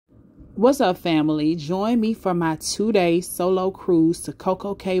What's up, family? Join me for my 2-day solo cruise to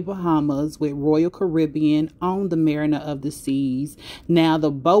Cococay, Bahamas with Royal Caribbean on the Mariner of the Seas. Now,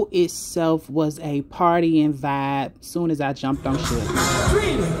 the boat itself was a party and vibe soon as I jumped on ship.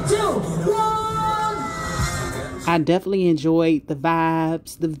 3, 2, 1. I definitely enjoyed the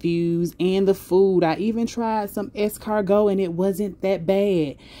vibes, the views, and the food. I even tried some escargot and it wasn't that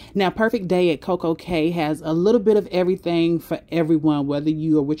bad. Now, Perfect Day at Cococay has a little bit of everything for everyone, whether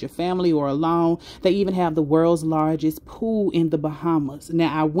you are with your family or alone. They even have the world's largest pool in the Bahamas.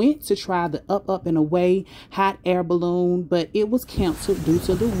 Now, I went to try the up and away hot air balloon, but it was canceled due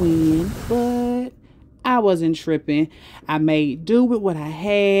to the wind. But I wasn't tripping. I made do with what I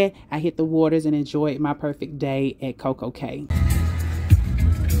had. I hit the waters and enjoyed my perfect day at Cococay.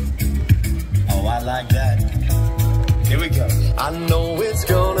 Oh, I like that. Here we go. I know it's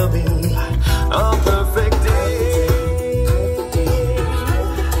gonna be a perfect